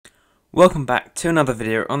Welcome back to another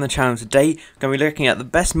video on the channel. Today we're going to be looking at the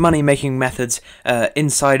best money making methods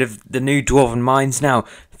inside of the new Dwarven mines. Now,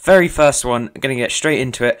 very first one, I'm going to get straight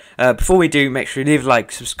into it. Before we do, make sure you leave a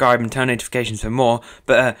like, subscribe and turn notifications for more.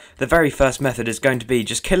 But the very first method is going to be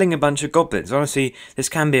just killing a bunch of goblins. Honestly, this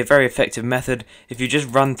can be a very effective method. If you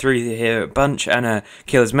just run through here a bunch and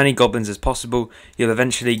kill as many goblins as possible, you'll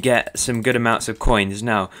eventually get some good amounts of coins.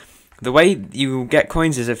 Now, the way you get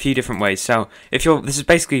coins is a few different ways. So this is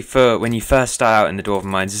basically for when you first start out in the Dwarven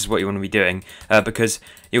mines. This is what you want to be doing because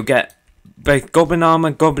you'll get both goblin armor,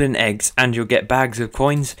 goblin eggs, and you'll get bags of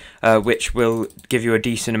coins, which will give you a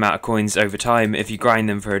decent amount of coins over time. If you grind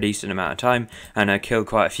them for a decent amount of time and kill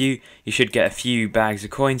quite a few, you should get a few bags of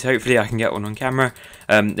coins. Hopefully, I can get one on camera.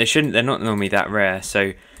 They're not normally that rare,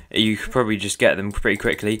 so you could probably just get them pretty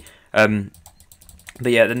quickly.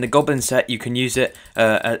 But yeah, then the goblin set, you can use it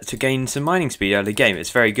to gain some mining speed early game. It's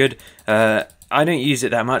very good. I don't use it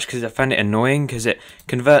that much because I find it annoying because it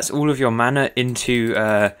converts all of your mana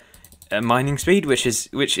into mining speed, which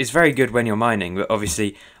is very good when you're mining. But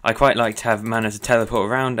obviously, I quite like to have mana to teleport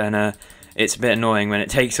around, and it's a bit annoying when it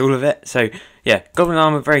takes all of it. So yeah, goblin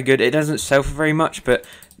armor very good. It doesn't sell for very much, but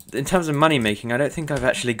in terms of money making, I don't think I've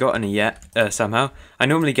actually got any yet. Somehow, I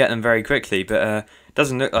normally get them very quickly, but it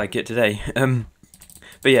doesn't look like it today.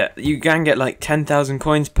 But yeah, you can get like 10,000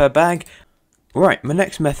 coins per bag. Right, my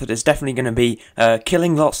next method is definitely going to be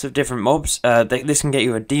killing lots of different mobs. This can get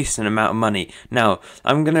you a decent amount of money. Now,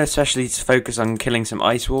 I'm going to especially focus on killing some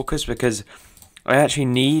ice walkers because I actually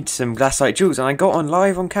need some glassite jewels, and I got on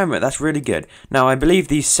live on camera. That's really good. Now, I believe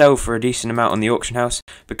these sell for a decent amount on the auction house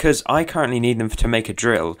because I currently need them to make a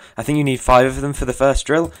drill. I think you need 5 of them for the first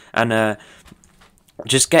drill, and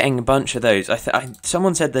just getting a bunch of those.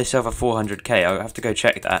 Someone said they sell for 400k. I'll have to go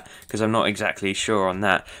check that because I'm not exactly sure on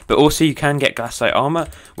that. But also you can get glassite armor,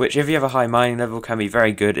 which if you have a high mining level can be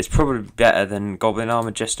very good. It's probably better than goblin armor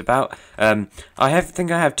just about. I think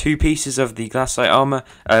I have 2 pieces of the glassite armor.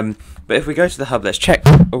 But if we go to the hub, let's check.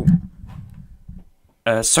 Oh,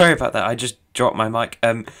 sorry about that. I just dropped my mic.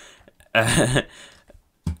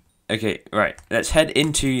 Okay, right. Let's head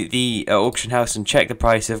into the auction house and check the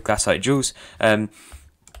price of glassite jewels.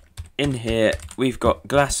 In here, we've got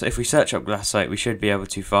glass. If we search up glassite, we should be able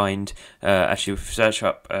to find. Actually, if we search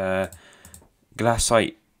up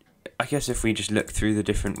glassite, I guess if we just look through the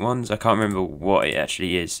different ones, I can't remember what it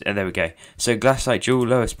actually is. There we go. So glassite jewel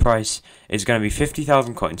lowest price is going to be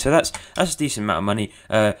 50,000 coins. So that's a decent amount of money.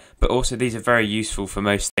 But also these are very useful for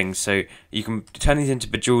most things. So you can turn these into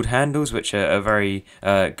bejeweled handles, which are very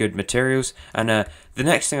good materials. And the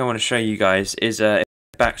next thing I want to show you guys is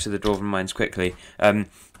back to the Dwarven mines quickly.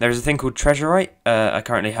 There's a thing called treasurite. I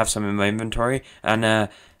currently have some in my inventory, and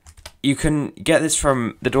you can get this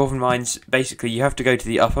from the Dwarven mines. Basically, you have to go to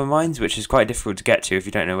the upper mines, which is quite difficult to get to if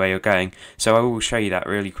you don't know where you're going. So I will show you that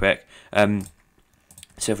really quick. So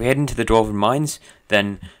if we head into the Dwarven mines,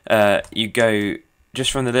 then you go, just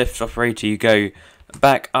from the lift operator, you go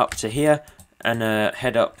back up to here, and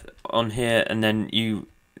head up on here, and then you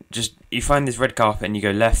find this red carpet, and you go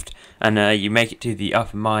left, and you make it to the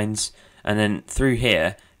upper mines, and then through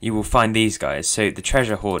here, you will find these guys, so the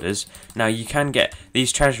treasure hoarders. Now you can get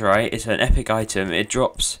these treasurite. It's an epic item. It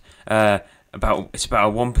drops it's about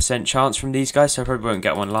a 1% chance from these guys, so I probably won't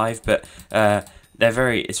get one live. But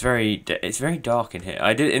it's very dark in here.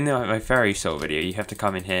 I did in my fairy soul video. You have to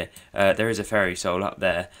come in here. There is a fairy soul up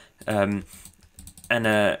there. And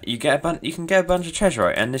you can get a bunch of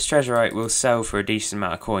treasurite, and this treasurite will sell for a decent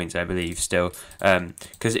amount of coins, I believe, still,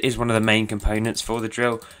 because it is one of the main components for the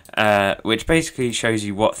drill, which basically shows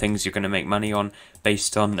you what things you're going to make money on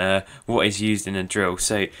based on what is used in a drill.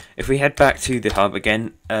 So if we head back to the hub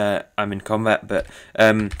again, I'm in combat, but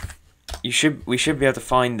we should be able to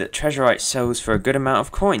find that treasurite sells for a good amount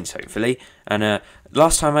of coins, hopefully. And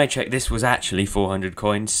last time I checked, this was actually 400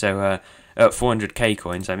 coins, so 400k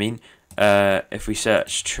coins, I mean. If we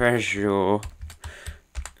search treasurite,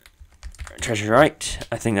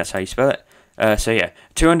 I think that's how you spell it. So yeah,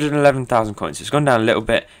 211,000 coins. It's gone down a little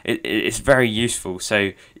bit. It's very useful.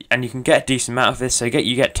 So, and you can get a decent amount of this. So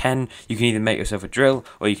you get 10. You can either make yourself a drill,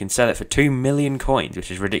 or you can sell it for 2 million coins,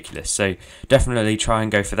 which is ridiculous. So definitely try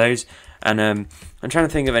and go for those. And I'm trying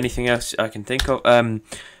to think of anything else I can think of.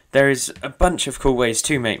 There is a bunch of cool ways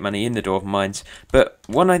to make money in the Dwarven mines, but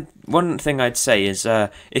one thing I'd say is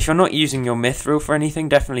if you're not using your mithril for anything,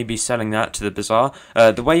 definitely be selling that to the bazaar.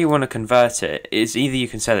 The way you want to convert it is either you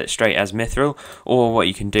can sell it straight as mithril, or what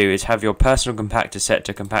you can do is have your personal compactor set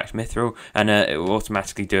to compact mithril, and it will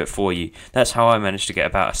automatically do it for you. That's how I managed to get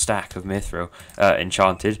about a stack of mithril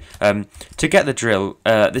enchanted. To get the drill,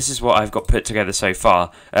 this is what I've got put together so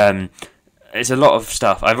far. it's a lot of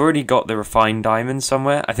stuff. I've already got the refined diamonds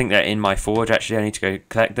somewhere. I think they're in my forge, actually. I need to go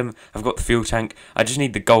collect them. I've got the fuel tank. I just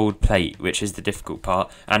need the gold plate, which is the difficult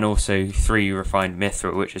part, and also 3 refined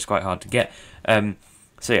mithril, which is quite hard to get.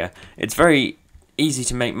 So yeah, it's very easy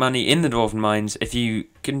to make money in the Dwarven mines if you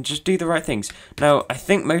can just do the right things. Now, I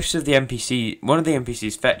think most of the one of the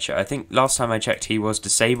NPCs, Fetcher, I think last time I checked he was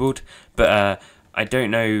disabled, but I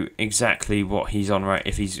don't know exactly what he's on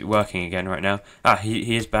if he's working again right now.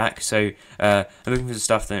 He is back, so I'm looking for the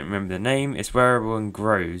stuff, don't remember the name. It's wearable and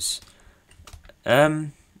grows.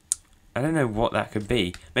 I don't know what that could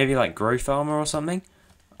be. Maybe like growth armor or something?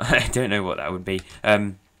 I don't know what that would be.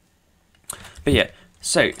 But yeah.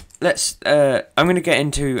 So, I'm going to get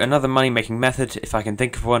into another money-making method, if I can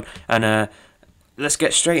think of one, and let's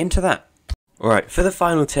get straight into that. Alright, for the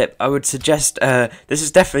final tip, I would suggest, this is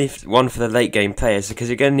definitely one for the late game players, because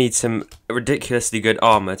you're going to need some ridiculously good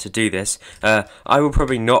armour to do this. I will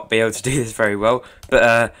probably not be able to do this very well,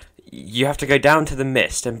 but you have to go down to the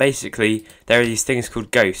mist, and basically, there are these things called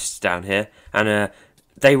ghosts down here, and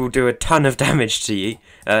they will do a ton of damage to you.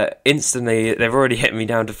 Instantly, they've already hit me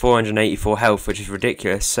down to 484 health, which is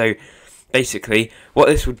ridiculous. So, basically, what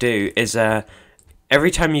this will do is,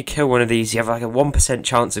 every time you kill one of these, you have like a 1%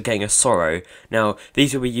 chance of getting a sorrow. Now,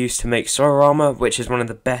 these will be used to make sorrow armor, which is one of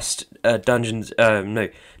the best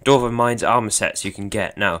Dwarven Mines armor sets you can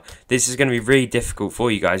get. Now, this is going to be really difficult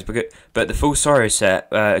for you guys, but the full sorrow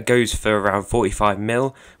set goes for around 45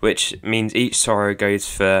 mil, which means each sorrow goes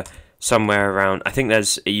for somewhere around, I think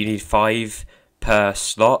you need 5 per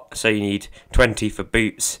slot, so you need 20 for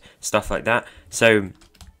boots, stuff like that. So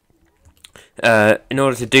in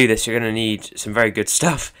order to do this, you're going to need some very good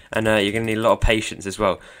stuff, and you're going to need a lot of patience as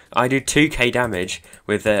well. I do 2k damage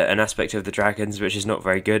with an aspect of the dragons, which is not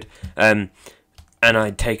very good, and I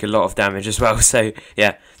take a lot of damage as well. So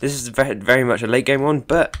yeah, this is very much a late game one,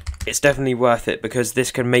 but it's definitely worth it, because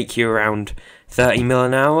this can make you around 30 mil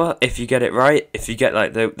an hour if you get it right, if you get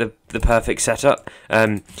like the perfect setup.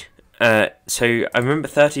 So I remember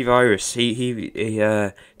 30 Virus, he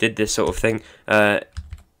did this sort of thing. I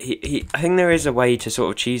think there is a way to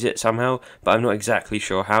sort of cheese it somehow, but I'm not exactly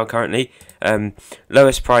sure how currently.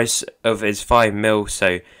 Lowest price of is 5 mil,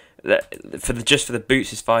 so just for the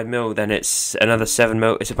boots is 5 mil, then it's another 7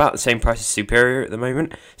 mil. It's about the same price as Superior at the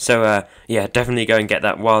moment. So yeah, definitely go and get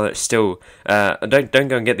that while it's still. Don't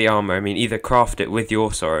go and get the armor. I mean, either craft it with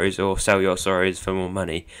your sorrows or sell your sorrows for more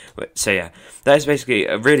money. So yeah, that is basically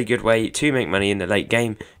a really good way to make money in the late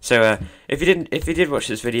game. So if you did watch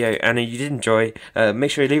this video and you did enjoy,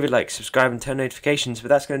 make sure you leave a like, subscribe, and turn notifications. But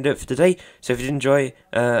that's going to do it for today. So if you did enjoy,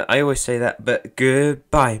 I always say that, but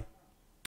goodbye.